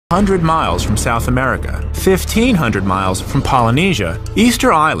100 miles from South America, 1,500 miles from Polynesia,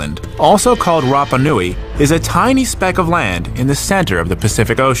 Easter Island, also called Rapa Nui, is a tiny speck of land in the center of the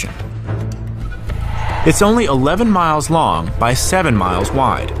Pacific Ocean. It's only 11 miles long by 7 miles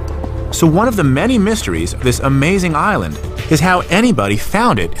wide. So one of the many mysteries of this amazing island is how anybody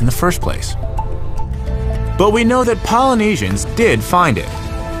found it in the first place. But we know that Polynesians did find it.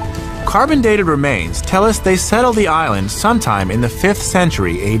 Carbon-dated remains tell us they settled the island sometime in the 5th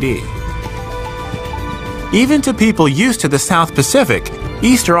century AD. Even to people used to the South Pacific,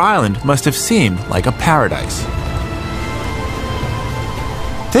 Easter Island must have seemed like a paradise.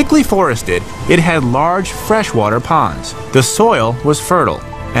 Thickly forested, it had large freshwater ponds. The soil was fertile,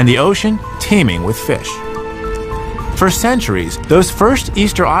 and the ocean teeming with fish. For centuries, those first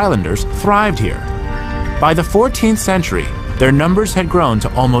Easter Islanders thrived here. By the 14th century, their numbers had grown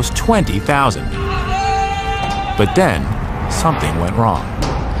to almost 20,000. But then, something went wrong.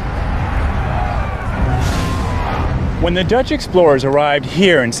 When the Dutch explorers arrived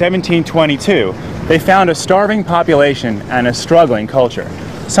here in 1722, they found a starving population and a struggling culture.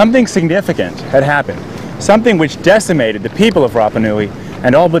 Something significant had happened, something which decimated the people of Rapa Nui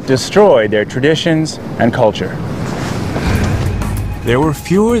and all but destroyed their traditions and culture. There were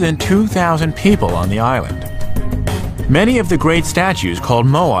fewer than 2,000 people on the island. Many of the great statues called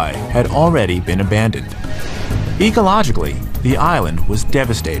Moai had already been abandoned. Ecologically, the island was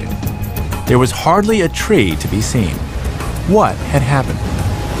devastated. There was hardly a tree to be seen. What had happened?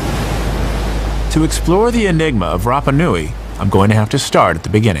 To explore the enigma of Rapa Nui, I'm going to have to start at the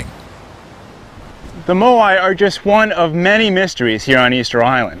beginning. The Moai are just one of many mysteries here on Easter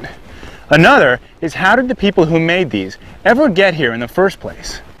Island. Another is, how did the people who made these ever get here in the first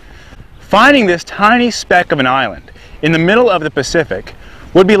place? Finding this tiny speck of an island in the middle of the Pacific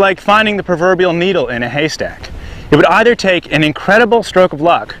would be like finding the proverbial needle in a haystack. It would either take an incredible stroke of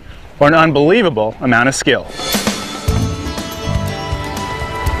luck or an unbelievable amount of skill.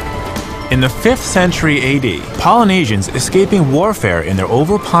 In the 5th century AD, Polynesians escaping warfare in their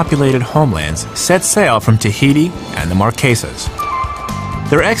overpopulated homelands set sail from Tahiti and the Marquesas.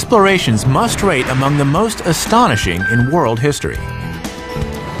 Their explorations must rate among the most astonishing in world history.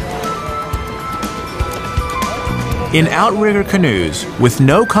 In outrigger canoes, with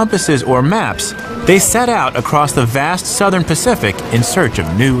no compasses or maps, they set out across the vast southern Pacific in search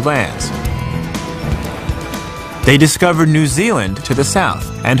of new lands. They discovered New Zealand to the south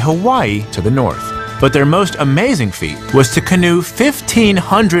and Hawaii to the north. But their most amazing feat was to canoe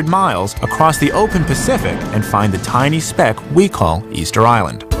 1,500 miles across the open Pacific and find the tiny speck we call Easter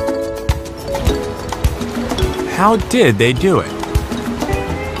Island. How did they do it?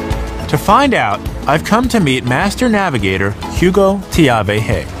 To find out, I've come to meet Master Navigator Hugo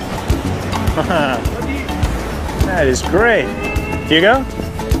Tiavehe. That is great. Hugo?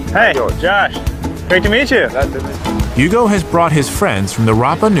 Hey, Josh. Great to meet you. Hugo has brought his friends from the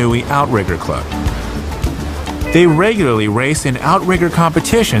Rapa Nui Outrigger Club. They regularly race in outrigger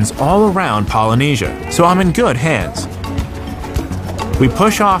competitions all around Polynesia, so I'm in good hands. We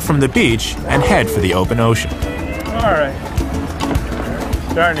push off from the beach and head for the open ocean. All right.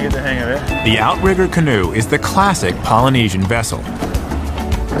 Starting to get the hang of it. The outrigger canoe is the classic Polynesian vessel.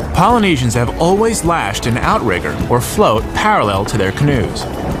 Polynesians have always lashed an outrigger or float parallel to their canoes.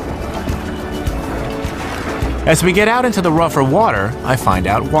 As we get out into the rougher water, I find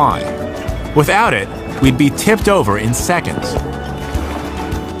out why. Without it, we'd be tipped over in seconds.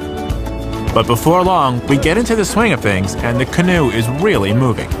 But before long, we get into the swing of things and the canoe is really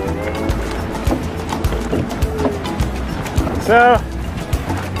moving. So,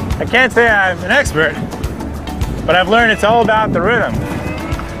 I can't say I'm an expert, but I've learned it's all about the rhythm.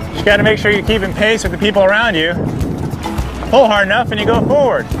 You just gotta make sure you're keeping pace with the people around you. Pull hard enough and you go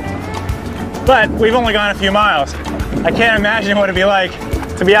forward. But we've only gone a few miles. I can't imagine what it'd be like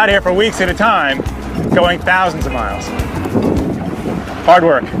to be out here for weeks at a time, going thousands of miles. Hard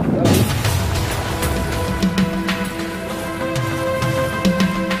work.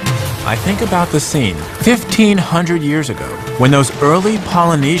 I think about the scene 1,500 years ago when those early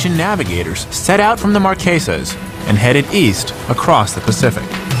Polynesian navigators set out from the Marquesas and headed east across the Pacific.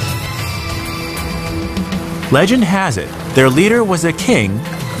 Legend has it, their leader was a king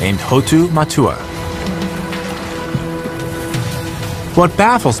named Hotu Matua. What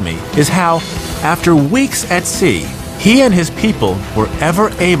baffles me is how, after weeks at sea, he and his people were ever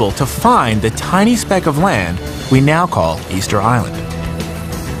able to find the tiny speck of land we now call Easter Island.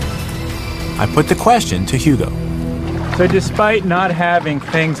 I put the question to Hugo. So despite not having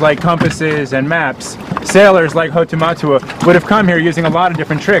things like compasses and maps, sailors like Hotu Matua would have come here using a lot of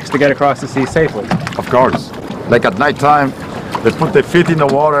different tricks to get across the sea safely. Of course. Like at night time, They put their feet in the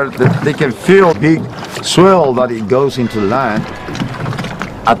water, they can feel big swell that it goes into land.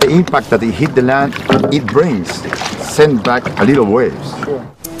 At the impact that it hit the land, it send back a little waves.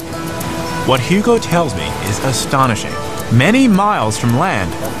 What Hugo tells me is astonishing. Many miles from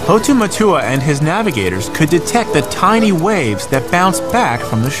land, Hotu Matua and his navigators could detect the tiny waves that bounced back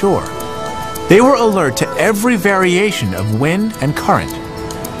from the shore. They were alert to every variation of wind and current.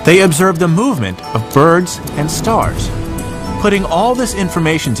 They observed the movement of birds and stars. Putting all this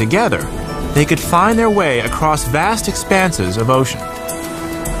information together, they could find their way across vast expanses of ocean.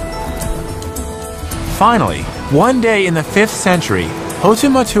 Finally, one day in the 5th century,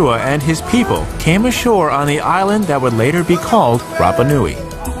 Hotu Matua and his people came ashore on the island that would later be called Rapa Nui,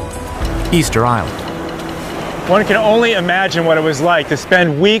 Easter Island. One can only imagine what it was like to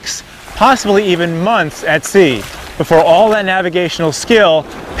spend weeks, possibly even months at sea before all that navigational skill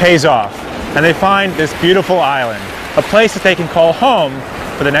pays off and they find this beautiful island, a place that they can call home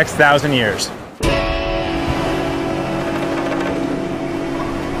for the next 1,000 years.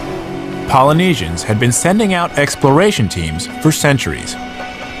 Polynesians had been sending out exploration teams for centuries.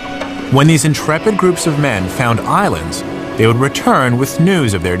 When these intrepid groups of men found islands, they would return with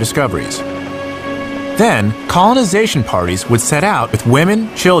news of their discoveries. Then, colonization parties would set out with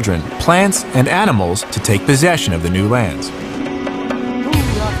women, children, plants, and animals to take possession of the new lands.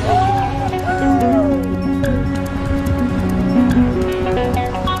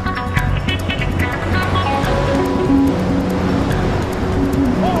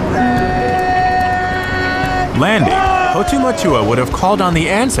 Landing, Hotu Matua would have called on the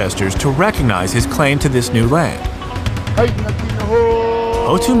ancestors to recognize his claim to this new land.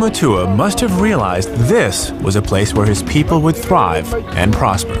 Hotu Matua must have realized this was a place where his people would thrive and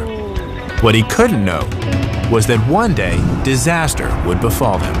prosper. What he couldn't know was that one day disaster would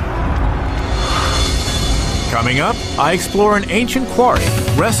befall them. Coming up, I explore an ancient quarry,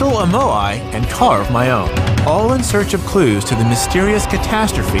 wrestle a moai, and carve my own, all in search of clues to the mysterious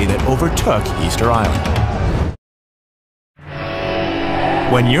catastrophe that overtook Easter Island.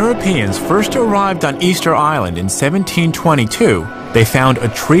 When Europeans first arrived on Easter Island in 1722, they found a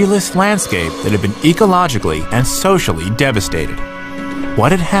treeless landscape that had been ecologically and socially devastated.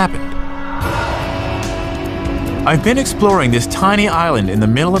 What had happened? I've been exploring this tiny island in the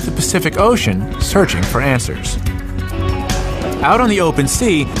middle of the Pacific Ocean, searching for answers. Out on the open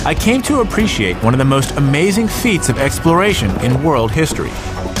sea, I came to appreciate one of the most amazing feats of exploration in world history: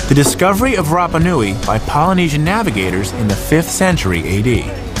 the discovery of Rapa Nui by Polynesian navigators in the 5th century AD.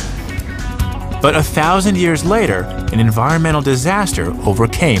 But 1,000 years later, an environmental disaster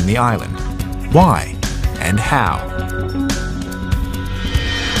overcame the island. Why and how?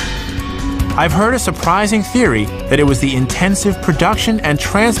 I've heard a surprising theory that it was the intensive production and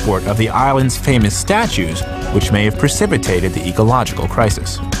transport of the island's famous statues which may have precipitated the ecological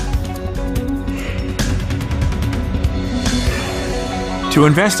crisis. To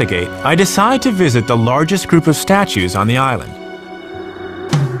investigate, I decide to visit the largest group of statues on the island.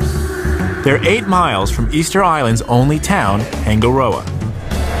 They're 8 miles from Easter Island's only town, Hangaroa.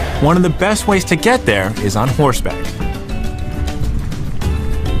 One of the best ways to get there is on horseback.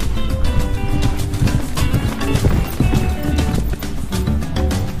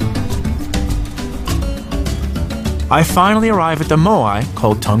 I finally arrive at the moai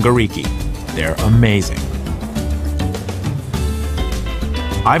called Tongariki. They're amazing.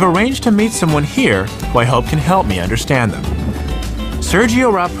 I've arranged to meet someone here who I hope can help me understand them.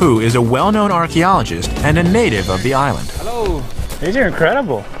 Sergio Rapu is a well-known archaeologist and a native of the island. Hello. These are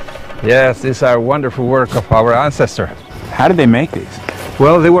incredible. Yes, these are wonderful work of our ancestor. How did they make these?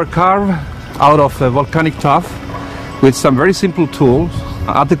 Well, they were carved out of volcanic tuff with some very simple tools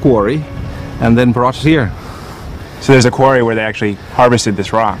at the quarry and then brought here. So there's a quarry where they actually harvested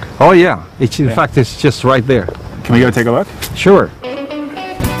this rock. Oh yeah, in fact it's just right there. Can we go take a look? Sure.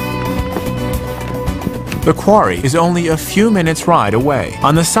 The quarry is only a few minutes' ride away,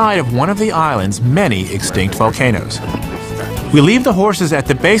 on the side of one of the island's many extinct volcanoes. We leave the horses at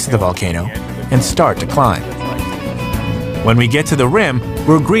the base of the volcano and start to climb. When we get to the rim,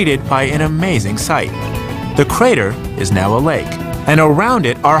 we're greeted by an amazing sight. The crater is now a lake, and around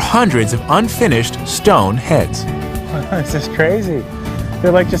it are hundreds of unfinished stone heads. This is crazy.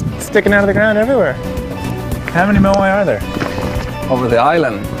 They're like just sticking out of the ground everywhere. How many moai are there? Over the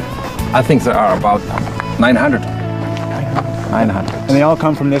island, I think there are about 900. 900. And they all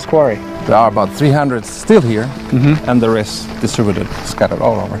come from this quarry? There are about 300 still here, and the rest distributed, scattered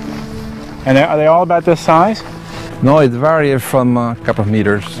all over. And are they all about this size? No, it varies from a couple of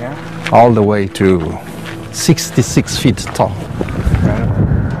meters all the way to 66 feet tall.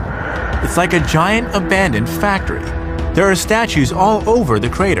 It's like a giant abandoned factory. There are statues all over the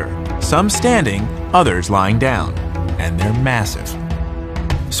crater, some standing, others lying down, and they're massive.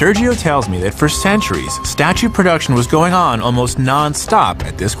 Sergio tells me that for centuries, statue production was going on almost non-stop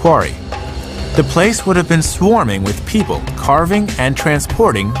at this quarry. The place would have been swarming with people carving and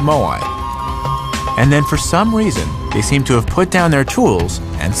transporting moai. And then for some reason, they seem to have put down their tools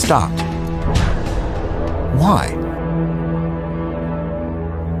and stopped. Why?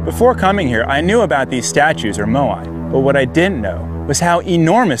 Before coming here, I knew about these statues or moai, but what I didn't know was how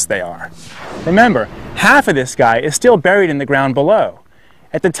enormous they are. Remember, half of this guy is still buried in the ground below.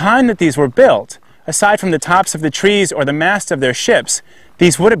 At the time that these were built, aside from the tops of the trees or the masts of their ships,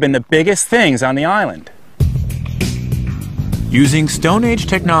 these would have been the biggest things on the island. Using Stone Age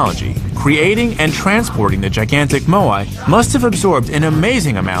technology, creating and transporting the gigantic moai must have absorbed an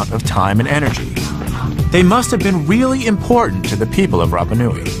amazing amount of time and energy. They must have been really important to the people of Rapa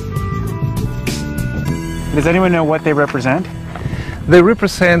Nui. Does anyone know what they represent? They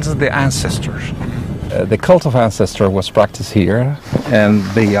represent the ancestors. The cult of ancestor was practiced here, and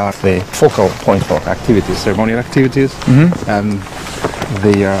they are the focal point for activities, ceremonial activities, and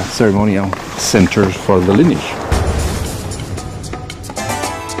they are ceremonial centers for the lineage.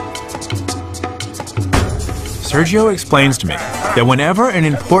 Sergio explains to me that whenever an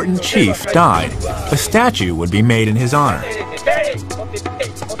important chief died, a statue would be made in his honor.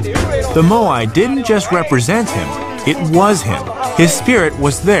 The moai didn't just represent him, it was him. His spirit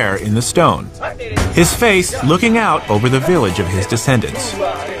was there in the stone, his face looking out over the village of his descendants.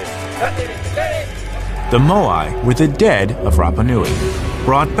 The moai were the dead of Rapa Nui,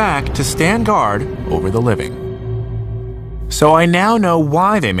 brought back to stand guard over the living. So I now know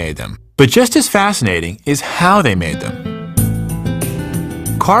why they made them, but just as fascinating is how they made them.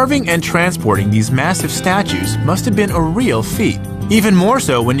 Carving and transporting these massive statues must have been a real feat, even more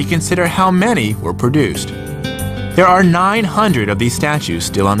so when you consider how many were produced. There are 900 of these statues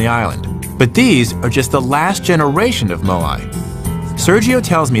still on the island, but these are just the last generation of moai. Sergio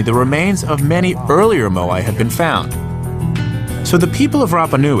tells me the remains of many earlier moai have been found. So the people of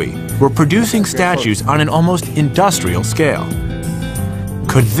Rapa Nui were producing statues on an almost industrial scale.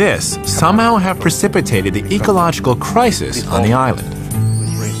 Could this somehow have precipitated the ecological crisis on the island?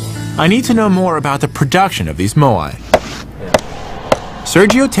 I need to know more about the production of these moai.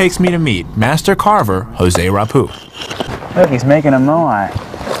 Sergio takes me to meet master carver Jose Rapu. Look, he's making a moai.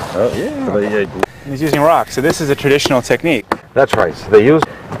 Oh, yeah. He's using rocks, so this is a traditional technique. That's right. So they use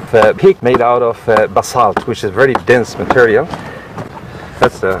the peak made out of basalt, which is very dense material.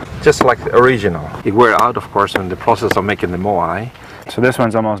 That's just like the original. It wear out, of course, in the process of making the moai. So this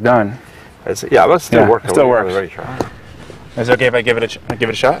one's almost done. Yeah, but still works. It still works. Very sharp. Is it okay if I give it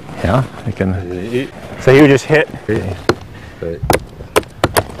a shot? Yeah, you can. So you just hit.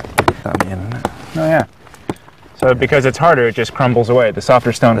 Oh yeah. So because it's harder, it just crumbles away. The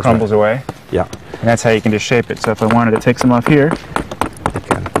softer stone crumbles away. Yeah. And that's how you can just shape it. So if I wanted to take some off here, You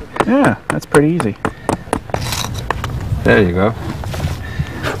can. yeah, that's pretty easy. There you go.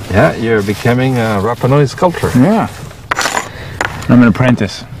 Yeah, you're becoming a Rapa Nui sculptor. Yeah. I'm an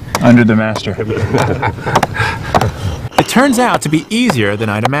apprentice under the master. It turns out to be easier than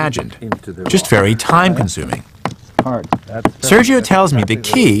I'd imagined, just very time-consuming. Hard. Sergio tells me the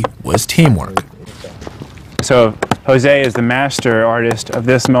key was teamwork. So Jose is the master artist of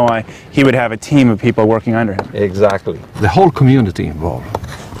this moai. He would have a team of people working under him. Exactly. The whole community involved.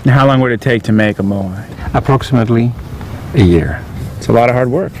 Now, how long would it take to make a moai? Approximately a year. It's a lot of hard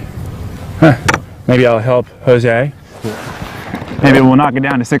work. Huh. Maybe I'll help Jose. Maybe we'll knock it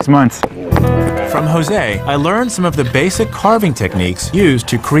down to 6 months. From Jose, I learned some of the basic carving techniques used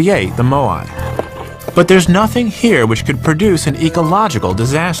to create the moai. But there's nothing here which could produce an ecological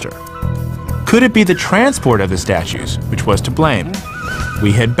disaster. Could it be the transport of the statues which was to blame?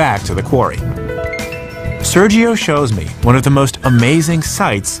 We head back to the quarry. Sergio shows me one of the most amazing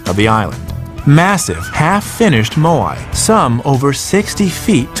sights of the island. Massive, half-finished moai, some over 60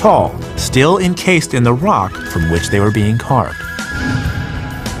 feet tall, still encased in the rock from which they were being carved.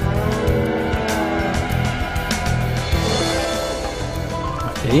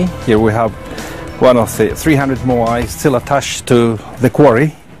 Okay, here we have one of the 300 moai still attached to the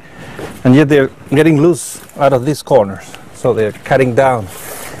quarry, and yet they're getting loose out of these corners. So they're cutting down,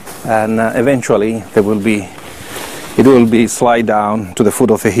 and eventually it will be slide down to the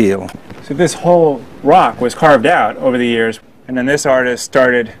foot of the hill. So this whole rock was carved out over the years, and then this artist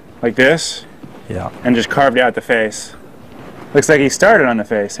started like this, Yeah, and just carved out the face. Looks like he started on the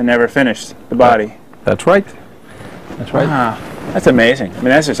face and never finished the body. that's right. That's right. Wow, that's amazing. I mean,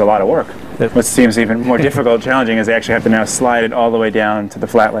 that's just a lot of work. What seems even more difficult and challenging is they actually have to now slide it all the way down to the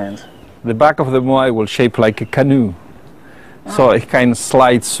flatlands. The back of the moai will shape like a canoe. so it can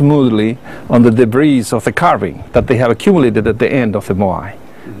slide smoothly on the debris of the carving that they have accumulated at the end of the moai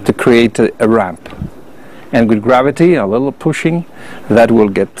to create a ramp. And with gravity, a little pushing, that will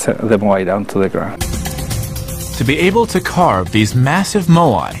get the moai down to the ground. To be able to carve these massive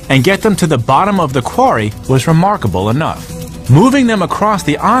moai and get them to the bottom of the quarry was remarkable enough. Moving them across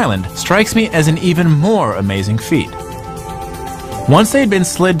the island strikes me as an even more amazing feat. Once they had been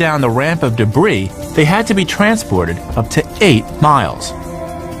slid down the ramp of debris, they had to be transported up to 8 miles.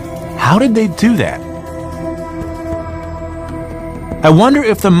 How did they do that? I wonder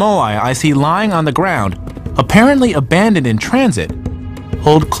if the moai I see lying on the ground, apparently abandoned in transit,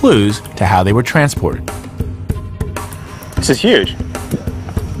 hold clues to how they were transported. This is huge.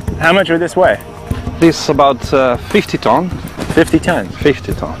 How much would this weigh? This is about 50 ton. 50 tons.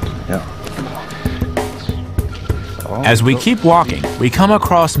 50 ton, yeah. As we keep walking, we come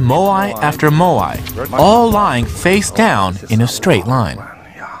across moai after moai, all lying face down in a straight line.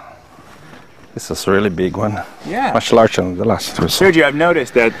 This is a really big one. Yeah. Much larger than the last two. Sergio, I've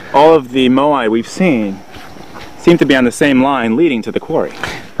noticed that all of the moai we've seen seem to be on the same line leading to the quarry.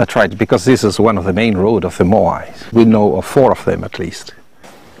 That's right, because this is one of the main roads of the moai. We know of 4 of them at least.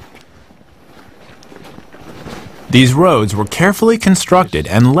 These roads were carefully constructed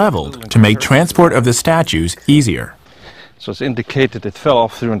and leveled to make transport of the statues easier. So it's indicated it fell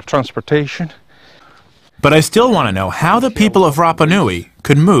off during transportation. But I still want to know how the people of Rapa Nui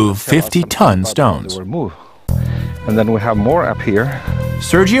could move 50-ton stones. They were moved. And then we have more up here.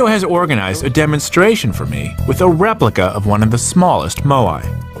 Sergio has organized a demonstration for me with a replica of one of the smallest moai.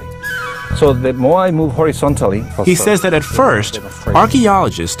 So the moai move horizontally. He says that at first,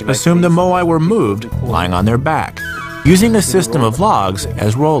 archaeologists assumed the moai were moved lying on their back, using a system of logs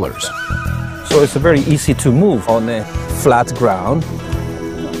as rollers. So it's very easy to move on a flat ground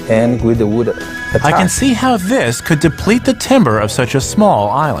and with the wood attached. I can see how this could deplete the timber of such a small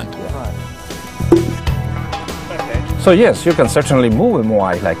island. So yes, you can certainly move a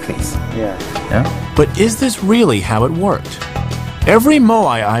moai like this. Yeah. But is this really how it worked? Every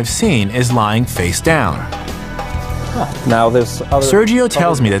moai I've seen is lying face down. Now there's other Sergio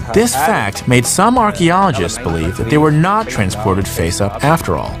tells me that this fact made some archaeologists believe that they were not transported face up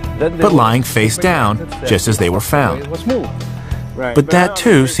after all, but lying face down just as they were found. Right. But that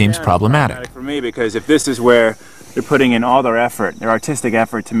too seems problematic. For me, because if this is where they're putting in all their effort, their artistic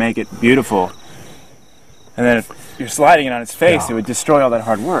effort to make it beautiful, and then if you're sliding it on its face, it would destroy all that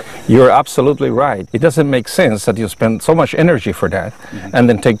hard work. You're absolutely right. It doesn't make sense that you spend so much energy for that and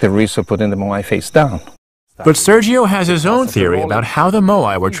then take the risk of putting the moai face down. But Sergio has his own theory about how the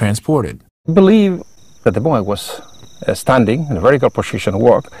moai were transported. I believe that the moai was standing in a very good position to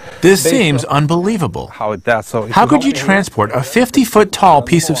work. This seems unbelievable. How it does so. How could you transport a 50-foot tall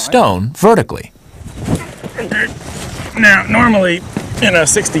piece of stone vertically? Now, normally,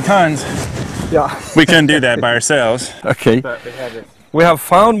 60 tons, we couldn't do that by ourselves. Okay. We have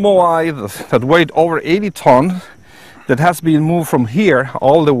found moai that weighed over 80 tons that has been moved from here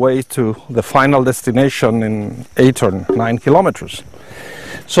all the way to the final destination in 8 or 9 kilometers.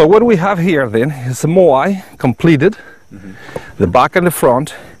 So what we have here then is a moai completed, the back and the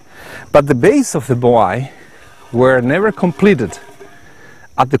front, but the base of the moai were never completed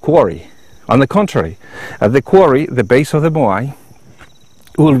at the quarry. On the contrary, at the quarry, the base of the moai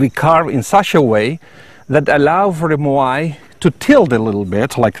will be carved in such a way that allow for the moai to tilt a little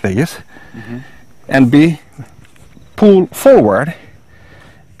bit like this and be pulled forward,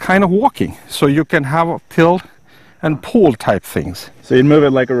 kind of walking. So you can have a tilt and pull type things. So you'd move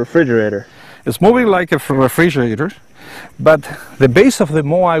it like a refrigerator. It's moving like a refrigerator, but the base of the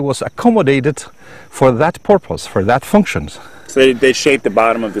moai was accommodated for that purpose, for that function. So they shape the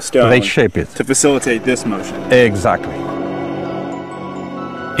bottom of the stone. They shape it. To facilitate this motion. Exactly.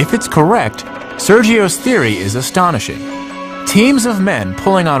 If it's correct, Sergio's theory is astonishing. Teams of men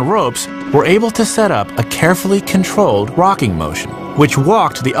pulling on ropes were able to set up a carefully controlled rocking motion, which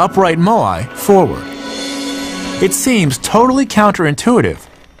walked the upright moai forward. It seems totally counterintuitive,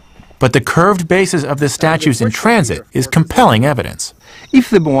 but the curved bases of the statues in transit is compelling evidence. If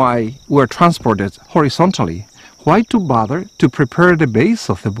the moai were transported horizontally, why to bother to prepare the base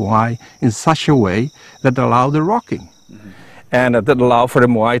of the moai in such a way that allowed the rocking? And that allow for the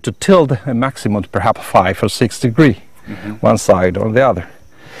moai to tilt a maximum perhaps 5 or 6 degrees, one side or the other.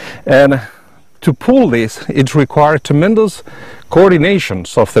 And to pull this, it required tremendous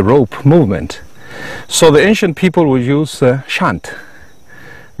coordinations of the rope movement. So the ancient people will use chant.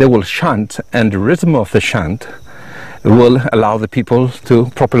 They will chant, and the rhythm of the chant will allow the people to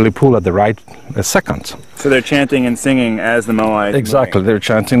properly pull at the right second. So they're chanting and singing as the moai. Exactly, they're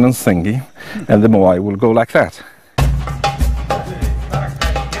chanting and singing, and the moai will go like that.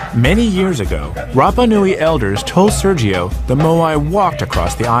 Many years ago, Rapa Nui elders told Sergio the Moai walked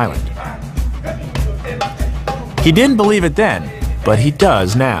across the island. He didn't believe it then, but he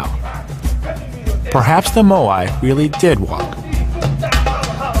does now. Perhaps the Moai really did walk.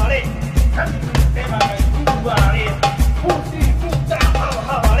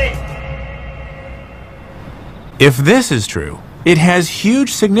 If this is true, it has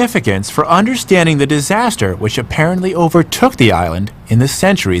huge significance for understanding the disaster which apparently overtook the island in the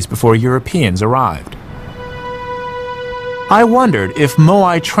centuries before Europeans arrived. I wondered if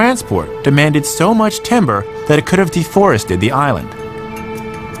Moai transport demanded so much timber that it could have deforested the island.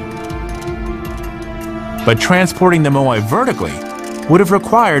 But transporting the Moai vertically would have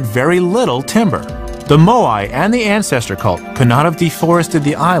required very little timber. The Moai and the ancestor cult could not have deforested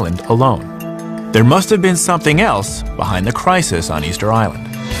the island alone. There must have been something else behind the crisis on Easter Island.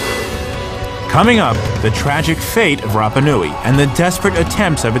 Coming up, the tragic fate of Rapa Nui and the desperate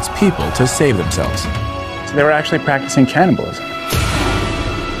attempts of its people to save themselves. So they were actually practicing cannibalism.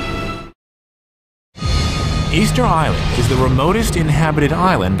 Easter Island is the remotest inhabited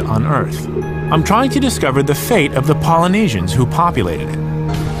island on Earth. I'm trying to discover the fate of the Polynesians who populated it.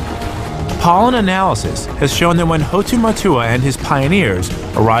 Pollen analysis has shown that when Hotumatua and his pioneers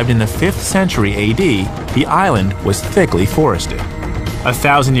arrived in the 5th century AD, the island was thickly forested.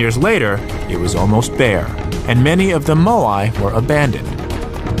 1,000 years later, it was almost bare, and many of the Moai were abandoned.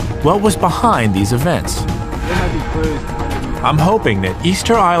 What was behind these events? I'm hoping that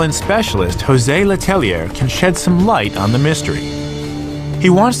Easter Island specialist José Letelier can shed some light on the mystery.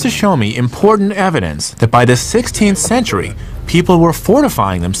 He wants to show me important evidence that by the 16th century, people were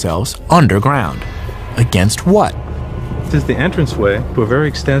fortifying themselves underground. Against what? This is the entranceway to a very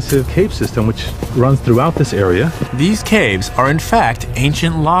extensive cave system which runs throughout this area. These caves are in fact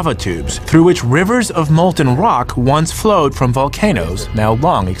ancient lava tubes through which rivers of molten rock once flowed from volcanoes now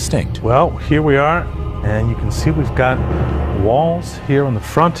long extinct. Well, here we are, and you can see we've got walls here on the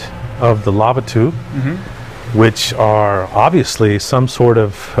front of the lava tube, which are obviously some sort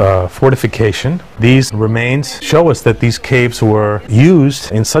of fortification. These remains show us that these caves were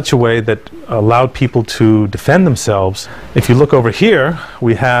used in such a way that allowed people to defend themselves. If you look over here,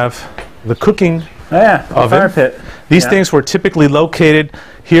 we have the cooking oven. Fire pit. These things were typically located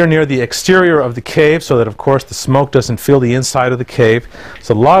here near the exterior of the cave so that, of course, the smoke doesn't fill the inside of the cave.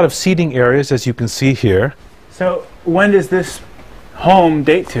 So a lot of seating areas, as you can see here. So when does this home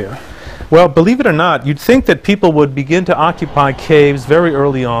date to? Well, believe it or not, you'd think that people would begin to occupy caves very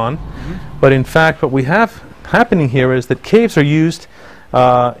early on, but in fact what we have happening here is that caves are used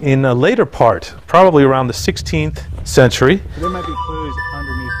in a later part, probably around the 16th century. There might be clues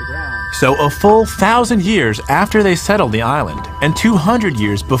underneath the ground. So a full 1,000 years after they settled the island, and 200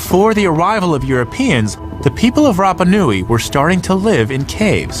 years before the arrival of Europeans, the people of Rapa Nui were starting to live in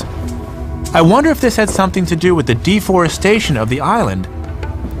caves. I wonder if this had something to do with the deforestation of the island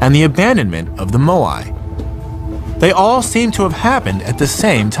and the abandonment of the Moai. They all seem to have happened at the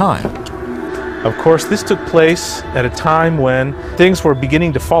same time. Of course, this took place at a time when things were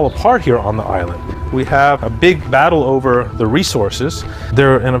beginning to fall apart here on the island. We have a big battle over the resources.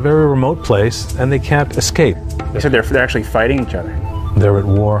 They're in a very remote place and they can't escape. So they're actually fighting each other. They're at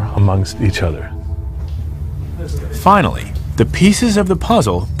war amongst each other. Finally, the pieces of the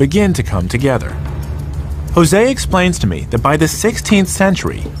puzzle begin to come together. Jose explains to me that by the 16th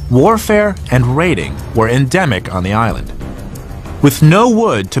century, warfare and raiding were endemic on the island. With no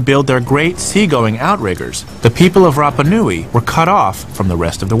wood to build their great seagoing outriggers, the people of Rapa Nui were cut off from the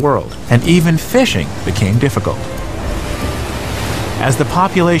rest of the world, and even fishing became difficult. As the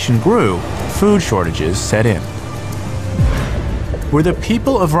population grew, food shortages set in. Were the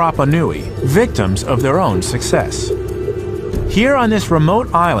people of Rapa Nui victims of their own success? Here on this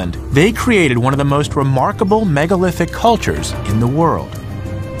remote island, they created one of the most remarkable megalithic cultures in the world.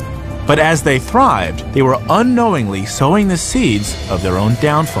 But as they thrived, they were unknowingly sowing the seeds of their own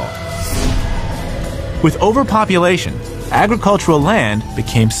downfall. With overpopulation, agricultural land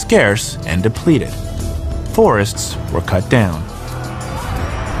became scarce and depleted. Forests were cut down.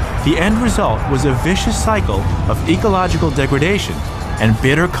 The end result was a vicious cycle of ecological degradation and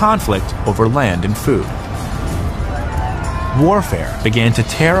bitter conflict over land and food. Warfare began to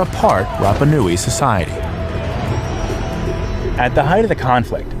tear apart Rapa Nui society. At the height of the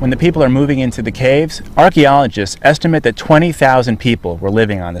conflict, when the people are moving into the caves, archaeologists estimate that 20,000 people were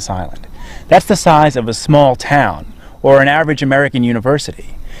living on this island. That's the size of a small town, or an average American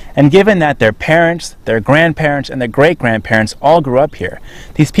university. And given that their parents, their grandparents, and their great-grandparents all grew up here,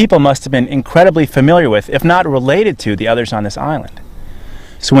 these people must have been incredibly familiar with, if not related to, the others on this island.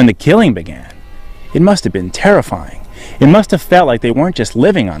 So when the killing began, it must have been terrifying. It must have felt like they weren't just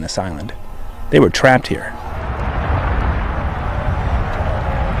living on this island. They were trapped here.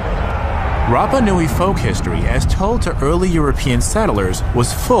 Rapa Nui folk history, as told to early European settlers,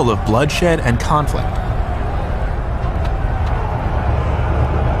 was full of bloodshed and conflict.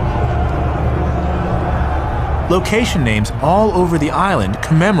 Location names all over the island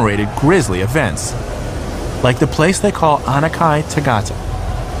commemorated grisly events, like the place they call Anakai Tagata.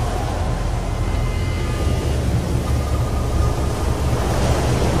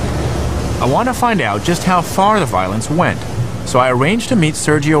 I want to find out just how far the violence went, so I arranged to meet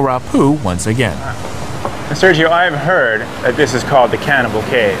Sergio Rapu once again. Sergio, I've heard that this is called the Cannibal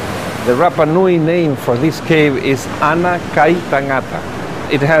Cave. The Rapa Nui name for this cave is Anakai Tagata.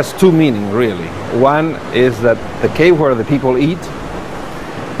 It has two meanings, really. One is that the cave where the people eat,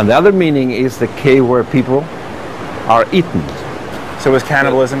 and the other meaning is the cave where people are eaten. So was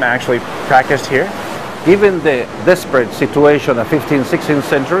cannibalism actually practiced here? Given the desperate situation of 15th, 16th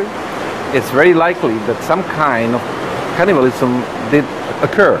century, it's very likely that some kind of cannibalism did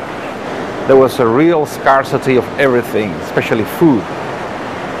occur. There was a real scarcity of everything, especially food.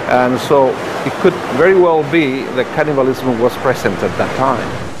 And so it could very well be that cannibalism was present at that time.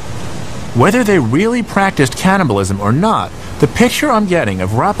 Whether they really practiced cannibalism or not, the picture I'm getting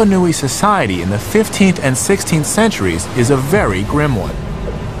of Rapa Nui society in the 15th and 16th centuries is a very grim one.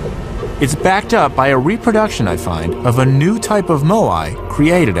 It's backed up by a reproduction, I find, of a new type of moai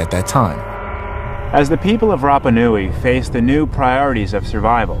created at that time. As the people of Rapa Nui faced the new priorities of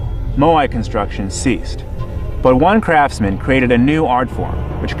survival, moai construction ceased. But one craftsman created a new art form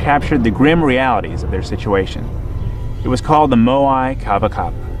which captured the grim realities of their situation. It was called the moai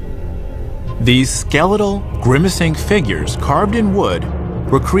kavakapa. These skeletal, grimacing figures carved in wood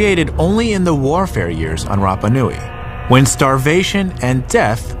were created only in the warfare years on Rapa Nui, when starvation and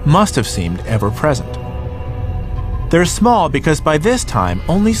death must have seemed ever present. They're small because by this time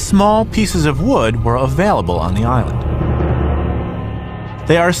only small pieces of wood were available on the island.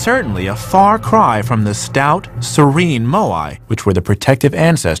 They are certainly a far cry from the stout, serene moai, which were the protective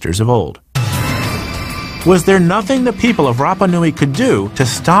ancestors of old. Was there nothing the people of Rapa Nui could do to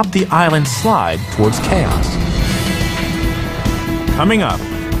stop the island's slide towards chaos? Coming up,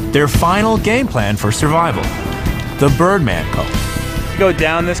 their final game plan for survival, the Birdman cult. Go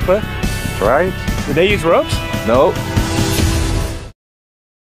down this cliff? Right? Did they use ropes? No.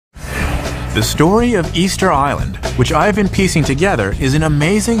 The story of Easter Island, which I've been piecing together, is an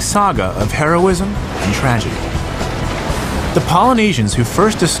amazing saga of heroism and tragedy. The Polynesians who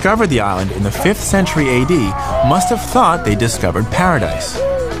first discovered the island in the 5th century AD must have thought they discovered paradise.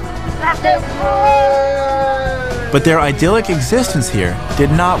 But their idyllic existence here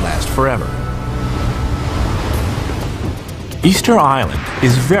did not last forever. Easter Island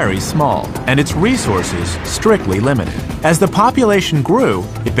is very small, and its resources strictly limited. As the population grew,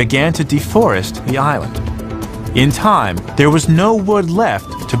 it began to deforest the island. In time, there was no wood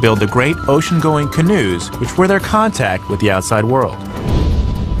left to build the great ocean-going canoes which were their contact with the outside world.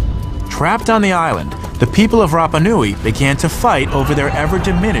 Trapped on the island, the people of Rapa Nui began to fight over their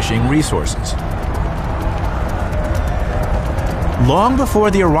ever-diminishing resources. Long before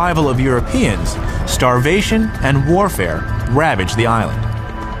the arrival of Europeans, starvation and warfare ravaged the island.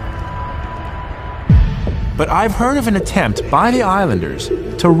 But I've heard of an attempt by the islanders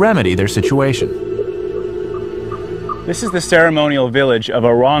to remedy their situation. This is the ceremonial village of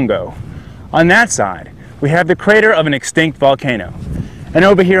Orongo. On that side, we have the crater of an extinct volcano. And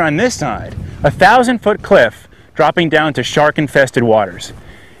over here on this side, a 1,000-foot cliff dropping down to shark-infested waters.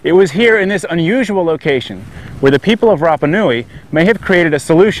 It was here in this unusual location where the people of Rapa Nui may have created a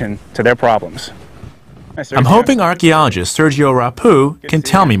solution to their problems. I'm hoping archaeologist Sergio Rapu can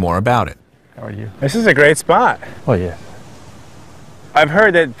tell me more about it. How are you? This is a great spot. Oh, yeah. I've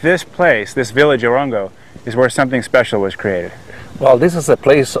heard that this place, this village Orongo, is where something special was created. Well, this is a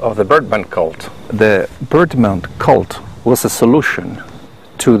place of the Birdman cult. The Birdman cult was a solution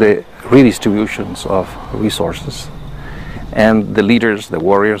to the redistributions of resources. And the leaders, the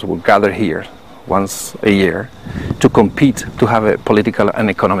warriors, would gather here once a year to compete to have a political and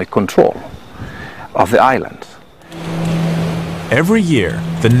economic control of the island. Every year,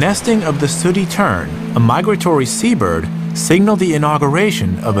 the nesting of the sooty tern, a migratory seabird, signaled the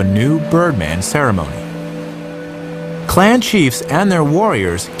inauguration of a new Birdman ceremony. Clan chiefs and their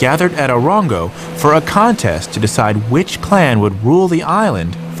warriors gathered at Orongo for a contest to decide which clan would rule the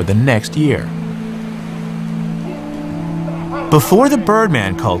island for the next year. Before the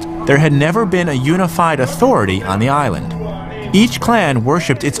Birdman cult, there had never been a unified authority on the island. Each clan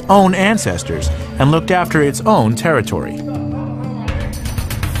worshipped its own ancestors and looked after its own territory.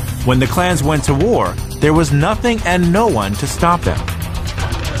 When the clans went to war, there was nothing and no one to stop them.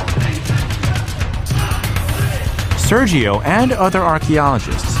 Sergio and other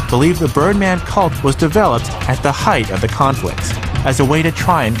archaeologists believe the Birdman cult was developed at the height of the conflicts as a way to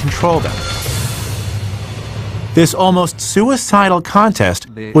try and control them. This almost suicidal contest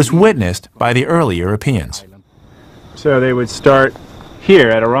was witnessed by the early Europeans. So they would start here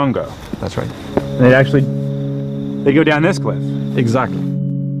at Orongo. That's right. And they'd go down this cliff. Exactly.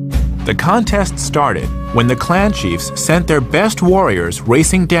 The contest started when the clan chiefs sent their best warriors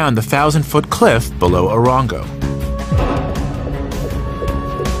racing down the 1,000-foot cliff below Orongo.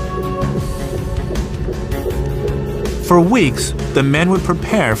 For weeks, the men would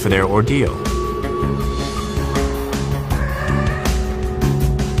prepare for their ordeal.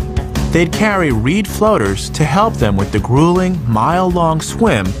 They'd carry reed floaters to help them with the grueling, mile-long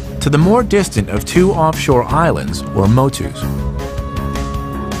swim to the more distant of two offshore islands, or motus.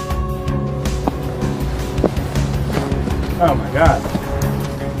 Oh my God.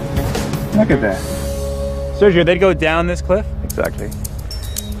 Look at that. Sergio, they'd go down this cliff? Exactly.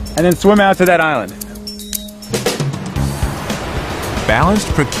 And then swim out to that island. Balanced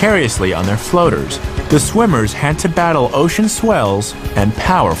precariously on their floaters, the swimmers had to battle ocean swells and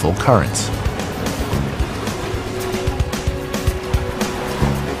powerful currents.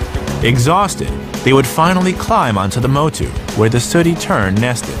 Exhausted, they would finally climb onto the motu, where the sooty tern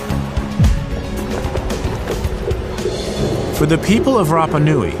nested. For the people of Rapa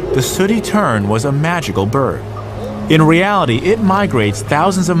Nui, the sooty tern was a magical bird. In reality, it migrates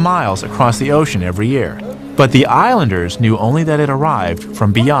thousands of miles across the ocean every year. But the islanders knew only that it arrived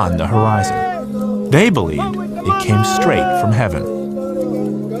from beyond the horizon. They believed it came straight from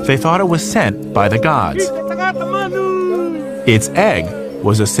heaven. They thought it was sent by the gods. Its egg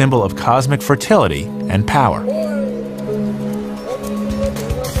was a symbol of cosmic fertility and power.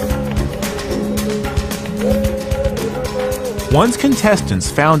 Once contestants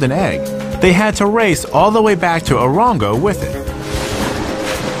found an egg, they had to race all the way back to Orongo with it.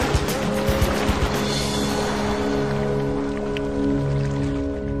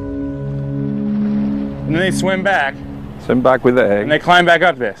 And then they swim back. Swim back with the egg. And they climb back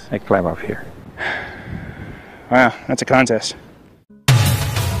up this. They climb up here. Wow, that's a contest.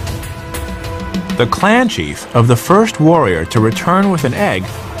 The clan chief of the first warrior to return with an egg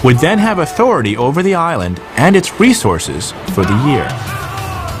would then have authority over the island and its resources for the year.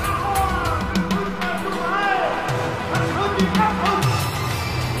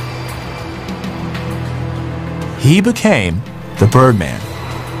 He became the Birdman,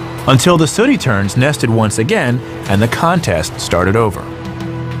 until the sooty terns nested once again and the contest started over.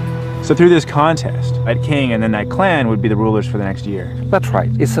 So through this contest, that king and then that clan would be the rulers for the next year. That's right.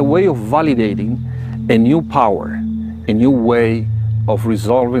 It's a way of validating a new power, a new way of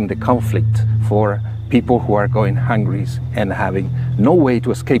resolving the conflict for people who are going hungry and having no way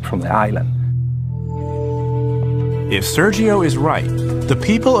to escape from the island. If Sergio is right, the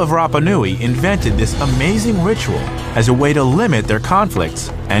people of Rapa Nui invented this amazing ritual as a way to limit their conflicts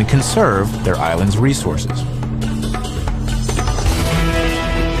and conserve their island's resources.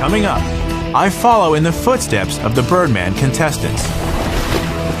 Coming up, I follow in the footsteps of the Birdman contestants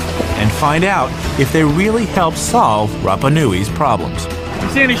and find out if they really helped solve Rapa Nui's problems. If you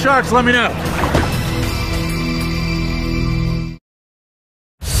see any sharks, let me know.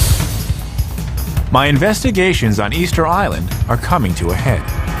 My investigations on Easter Island are coming to a head.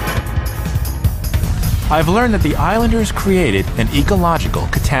 I've learned that the islanders created an ecological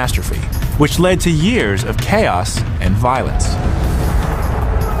catastrophe, which led to years of chaos and violence.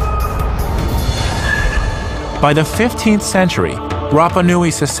 By the 15th century, Rapa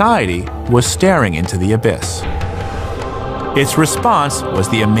Nui society was staring into the abyss. Its response was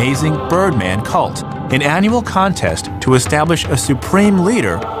the amazing Birdman cult, an annual contest to establish a supreme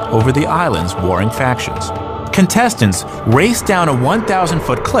leader over the island's warring factions. Contestants raced down a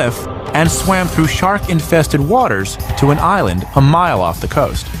 1,000-foot cliff and swam through shark-infested waters to an island a mile off the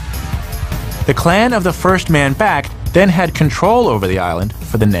coast. The clan of the first man back then had control over the island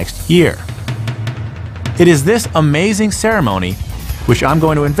for the next year. It is this amazing ceremony which I'm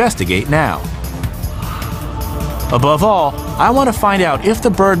going to investigate now. Above all, I want to find out if the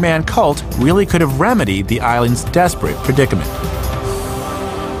Birdman cult really could have remedied the island's desperate predicament.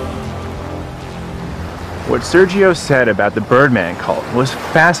 What Sergio said about the Birdman cult was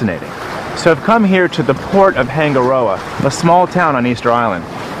fascinating. So I've come here to the port of Hangaroa, a small town on Easter Island.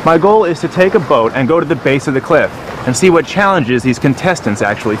 My goal is to take a boat and go to the base of the cliff and see what challenges these contestants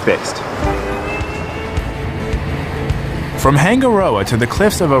actually faced. From Hangaroa to the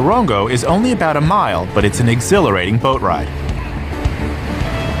cliffs of Orongo is only about a mile, but it's an exhilarating boat ride.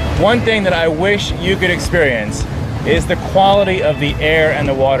 One thing that I wish you could experience is the quality of the air and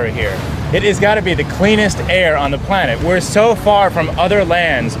the water here. It has got to be the cleanest air on the planet. We're so far from other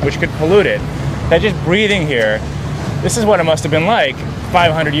lands which could pollute it that just breathing here, this is what it must have been like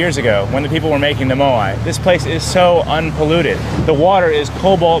 500 years ago when the people were making the Moai. This place is so unpolluted. The water is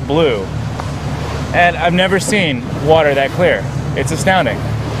cobalt blue. And I've never seen water that clear. It's astounding.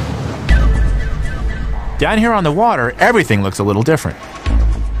 Down here on the water, everything looks a little different.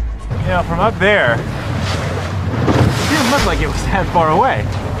 You know, from up there, it didn't look like it was that far away.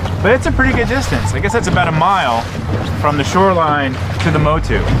 But it's a pretty good distance. I guess that's about a mile from the shoreline to the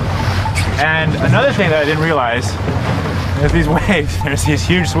Motu. And another thing that I didn't realize is these waves, there's these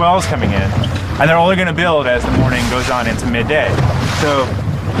huge swells coming in, and they're only going to build as the morning goes on into midday. So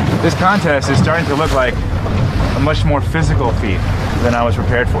this contest is starting to look like a much more physical feat than I was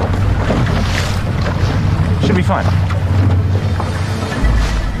prepared for. Should be fun.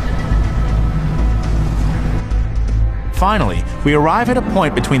 Finally, we arrive at a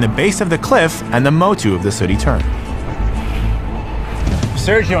point between the base of the cliff and the Motu of the sooty turn.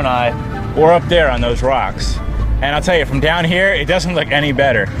 Sergio and I were up there on those rocks, and I'll tell you, from down here, it doesn't look any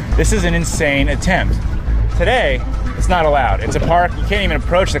better. This is an insane attempt. Today, it's not allowed. It's a park, you can't even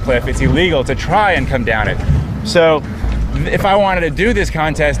approach the cliff. It's illegal to try and come down it. So, if I wanted to do this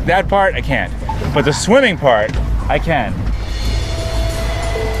contest, that part, I can't. But the swimming part, I can.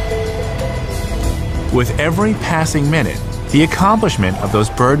 With every passing minute, the accomplishment of those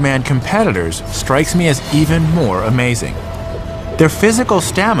Birdman competitors strikes me as even more amazing. Their physical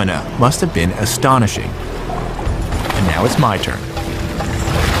stamina must have been astonishing. And now it's my turn.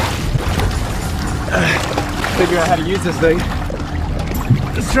 Figure out how to use this thing.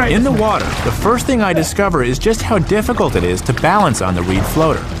 Let's try. In the water, the first thing I discover is just how difficult it is to balance on the reed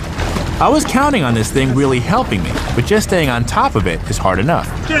floater. I was counting on this thing really helping me, but just staying on top of it is hard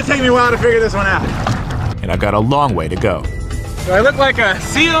enough. It's gonna take me a while to figure this one out. And I've got a long way to go. Do I look like a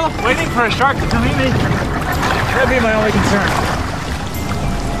seal waiting for a shark to come eat me? That'd be my only concern.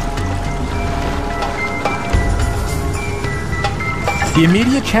 The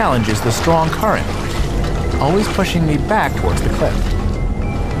immediate challenge is the strong current, always pushing me back towards the cliff.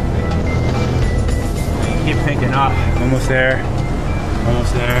 Keep thinking, oh, almost there,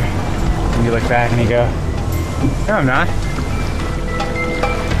 almost there. And you look back and you go, no, I'm not.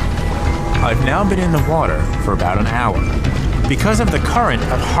 I've now been in the water for about an hour. Because of the current,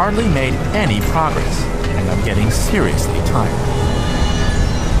 I've hardly made any progress, and I'm getting seriously tired.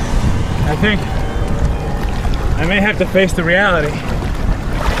 I think I may have to face the reality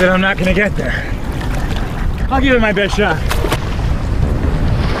that I'm not gonna get there. I'll give it my best shot.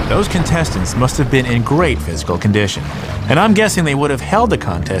 Those contestants must have been in great physical condition, and I'm guessing they would have held the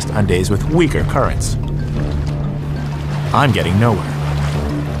contest on days with weaker currents. I'm getting nowhere.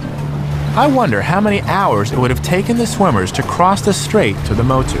 I wonder how many hours it would have taken the swimmers to cross the strait to the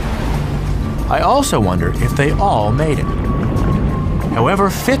Motu. I also wonder if they all made it. However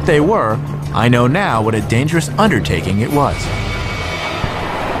fit they were, I know now what a dangerous undertaking it was.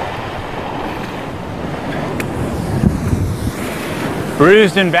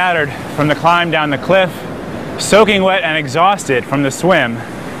 Bruised and battered from the climb down the cliff, soaking wet and exhausted from the swim,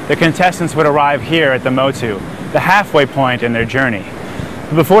 the contestants would arrive here at the Motu, the halfway point in their journey.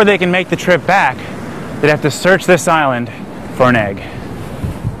 But before they can make the trip back, they'd have to search this island for an egg.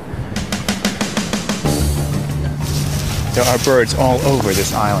 There are birds all over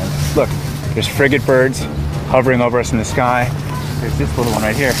this island. Look, there's frigate birds hovering over us in the sky. There's this little one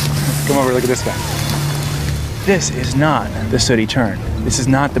right here. Come over, look at this guy. This is not the sooty tern. This is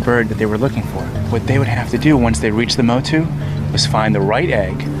not the bird that they were looking for. What they would have to do once they reached the Motu was find the right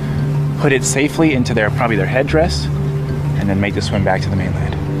egg, put it safely into probably their headdress, and then make the swim back to the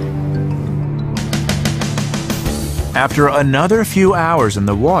mainland. After another few hours in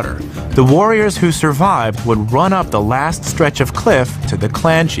the water, the warriors who survived would run up the last stretch of cliff to the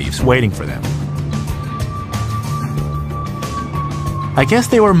clan chiefs waiting for them. I guess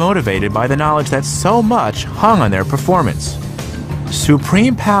they were motivated by the knowledge that so much hung on their performance.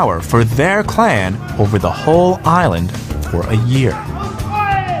 Supreme power for their clan over the whole island for a year.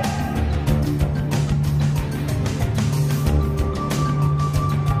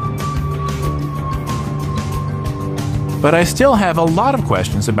 But I still have a lot of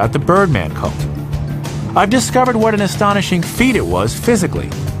questions about the Birdman cult. I've discovered what an astonishing feat it was physically,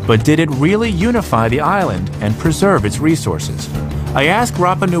 but did it really unify the island and preserve its resources? I asked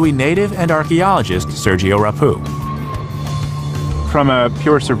Rapa Nui native and archaeologist Sergio Rapu. From a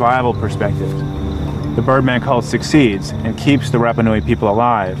pure survival perspective, the Birdman cult succeeds and keeps the Rapa Nui people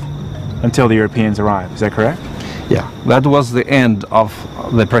alive until the Europeans arrive. Is that correct? Yeah, that was the end of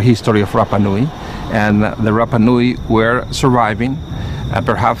the prehistory of Rapa Nui, and the Rapa Nui were surviving,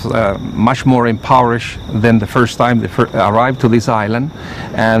 perhaps much more impoverished than the first time they arrived to this island,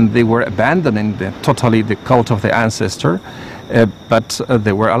 and they were abandoning totally the cult of the ancestor, but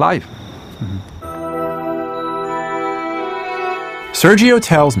they were alive. Sergio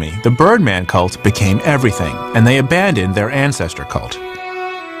tells me the Birdman cult became everything, and they abandoned their ancestor cult.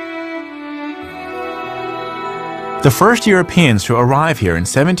 The first Europeans to arrive here in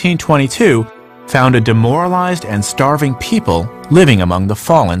 1722 found a demoralized and starving people living among the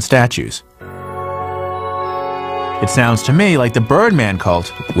fallen statues. It sounds to me like the Birdman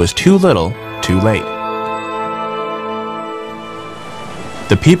cult was too little, too late.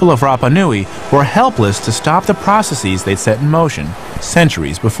 The people of Rapa Nui were helpless to stop the processes they'd set in motion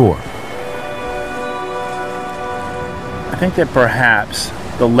centuries before. I think that perhaps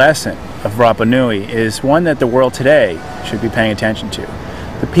the lesson of Rapa Nui is one that the world today should be paying attention to.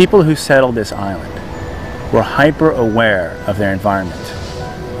 The people who settled this island were hyper aware of their environment.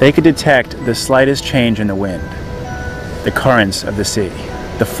 They could detect the slightest change in the wind, the currents of the sea,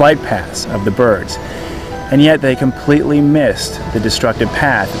 the flight paths of the birds, and yet they completely missed the destructive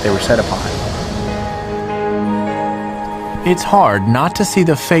path that they were set upon. It's hard not to see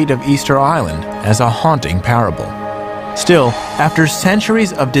the fate of Easter Island as a haunting parable. Still, after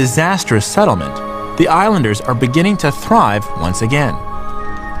centuries of disastrous settlement, the islanders are beginning to thrive once again.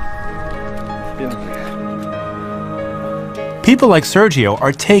 People like Sergio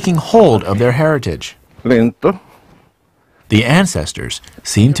are taking hold of their heritage. Lento. The ancestors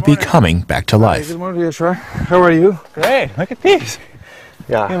seem to be coming back to life. Good morning, Joshua. How are you? Great, look at these.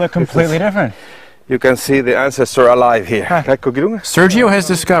 Yeah. They look completely different. You can see the ancestor alive here. Sergio has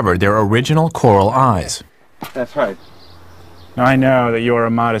discovered their original coral eyes. That's right. Now, I know that you're a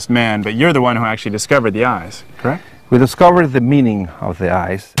modest man, but you're the one who actually discovered the eyes, correct? We discovered the meaning of the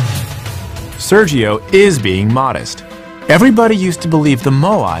eyes. Sergio is being modest. Everybody used to believe the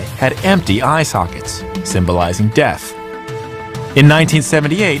Moai had empty eye sockets, symbolizing death. In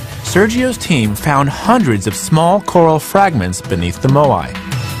 1978, Sergio's team found hundreds of small coral fragments beneath the Moai.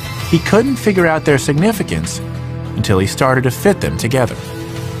 He couldn't figure out their significance until he started to fit them together.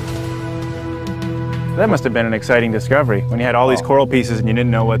 That must have been an exciting discovery when you had all these coral pieces and you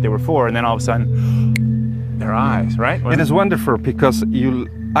didn't know what they were for, and then all of a sudden, their eyes, right? It is wonderful because you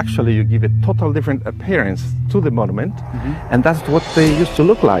give a total different appearance to the monument, and that's what they used to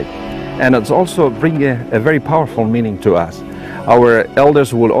look like. And it's also bring a very powerful meaning to us. Our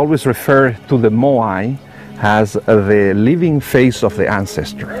elders will always refer to the Moai as the living face of the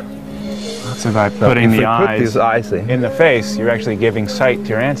ancestor. So by putting the eyes in. in the face, you're actually giving sight to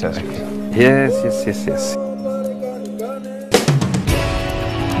your ancestors. Yes.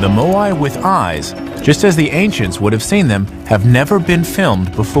 The Moai with eyes, just as the ancients would have seen them, have never been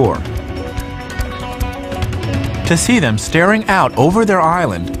filmed before. To see them staring out over their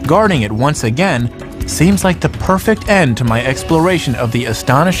island, guarding it once again, seems like the perfect end to my exploration of the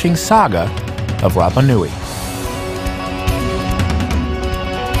astonishing saga of Rapa Nui.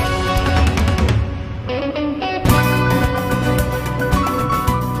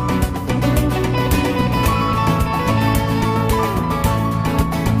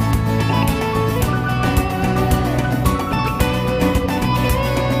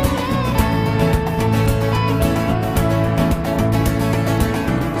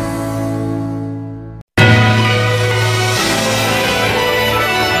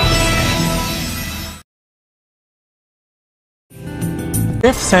 In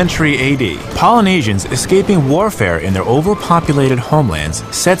the 5th century AD, Polynesians escaping warfare in their overpopulated homelands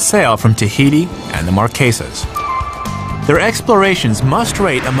set sail from Tahiti and the Marquesas. Their explorations must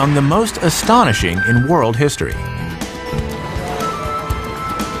rate among the most astonishing in world history.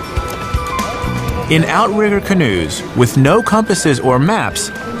 In outrigger canoes, with no compasses or maps,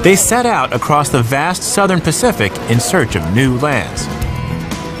 they set out across the vast southern Pacific in search of new lands.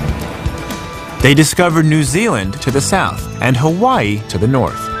 They discovered New Zealand to the south and Hawaii to the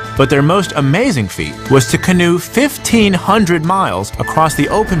north. But their most amazing feat was to canoe 1,500 miles across the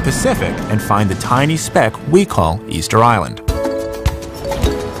open Pacific and find the tiny speck we call Easter Island.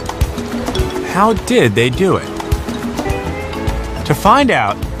 How did they do it? To find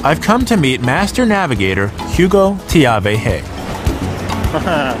out, I've come to meet Master Navigator Hugo Tiavehe.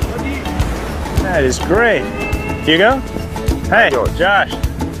 That is great. Hugo? Hey, Josh.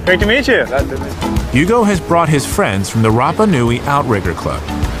 Great to meet you. Hugo has brought his friends from the Rapa Nui Outrigger Club.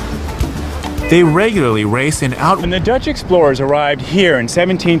 They regularly race in When the Dutch explorers arrived here in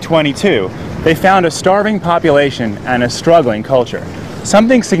 1722, they found a starving population and a struggling culture.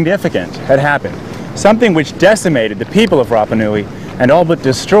 Something significant had happened. something which decimated the people of Rapa Nui and all but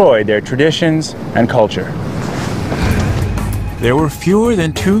destroyed their traditions and culture. There were fewer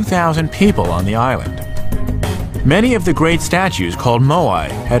than 2,000 people on the island. Many of the great statues called Moai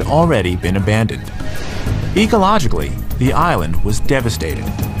had already been abandoned. Ecologically, the island was devastated.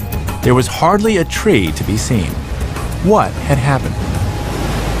 There was hardly a tree to be seen. What had happened?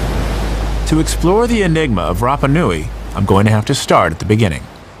 To explore the enigma of Rapa Nui, I'm going to have to start at the beginning.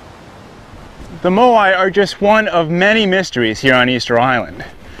 The Moai are just one of many mysteries here on Easter Island.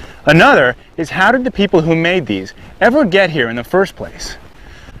 Another is, how did the people who made these ever get here in the first place?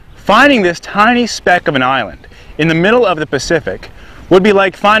 Finding this tiny speck of an island in the middle of the Pacific would be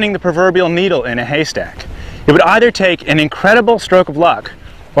like finding the proverbial needle in a haystack. It would either take an incredible stroke of luck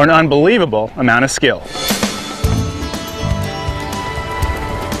or an unbelievable amount of skill.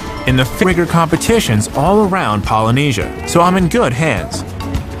 In the rigger competitions all around Polynesia, so I'm in good hands.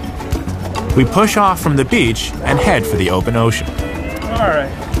 We push off from the beach and head for the open ocean. All right.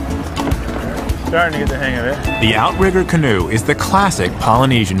 Starting to get the hang of it. The outrigger canoe is the classic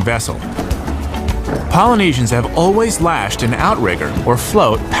Polynesian vessel. Polynesians have always lashed an outrigger or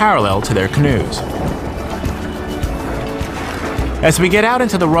float parallel to their canoes. As we get out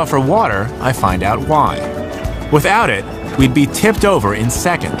into the rougher water, I find out why. Without it, we'd be tipped over in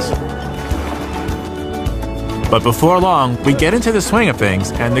seconds. But before long, we get into the swing of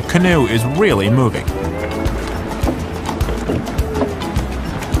things and the canoe is really moving.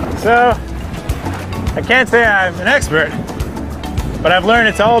 So, I can't say I'm an expert, but I've learned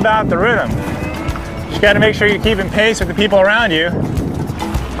it's all about the rhythm. You just got to make sure you're keeping pace with the people around you.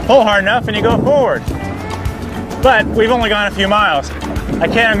 Pull hard enough and you go forward. But we've only gone a few miles. I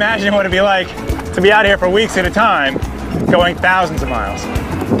can't imagine what it'd be like to be out here for weeks at a time, going thousands of miles.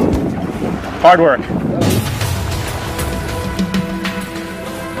 Hard work.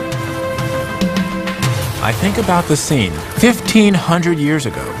 I think about the scene 1,500 years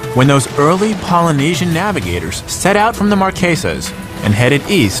ago when those early Polynesian navigators set out from the Marquesas and headed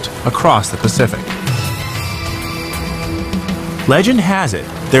east across the Pacific. Legend has it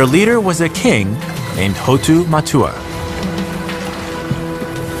their leader was a king named Hotu Matua.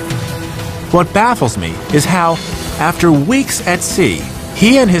 What baffles me is how, after weeks at sea,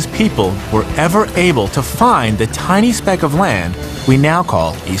 he and his people were ever able to find the tiny speck of land we now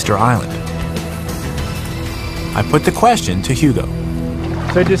call Easter Island. I put the question to Hugo.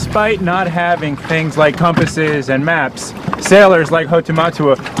 So despite not having things like compasses and maps, sailors like Hotu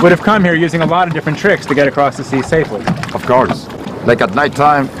Matua would have come here using a lot of different tricks to get across the sea safely. Of course. Like at night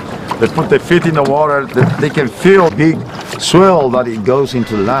time, they put their feet in the water, they can feel big swell that it goes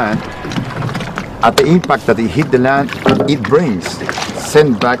into the land. At the impact that it hit the land, it brings,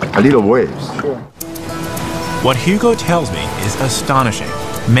 send back a little waves. What Hugo tells me is astonishing.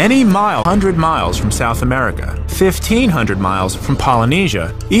 Many miles, 100 miles from South America, 1,500 miles from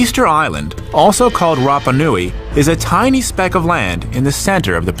Polynesia, Easter Island, also called Rapa Nui, is a tiny speck of land in the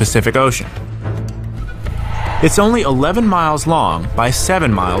center of the Pacific Ocean. It's only 11 miles long by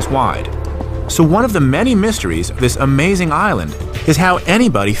 7 miles wide. So one of the many mysteries of this amazing island is how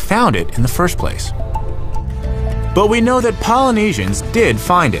anybody found it in the first place. But we know that Polynesians did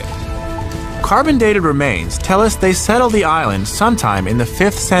find it. Carbon-dated remains tell us they settled the island sometime in the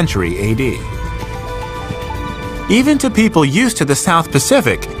 5th century AD. Even to people used to the South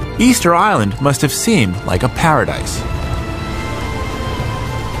Pacific, Easter Island must have seemed like a paradise.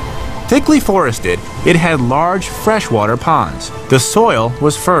 Thickly forested, it had large freshwater ponds. The soil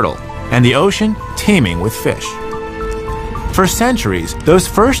was fertile, and the ocean teeming with fish. For centuries, those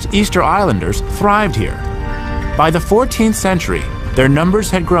first Easter Islanders thrived here. By the 14th century, their numbers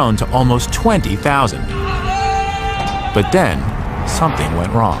had grown to almost 20,000. But then, something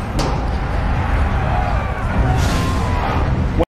went wrong.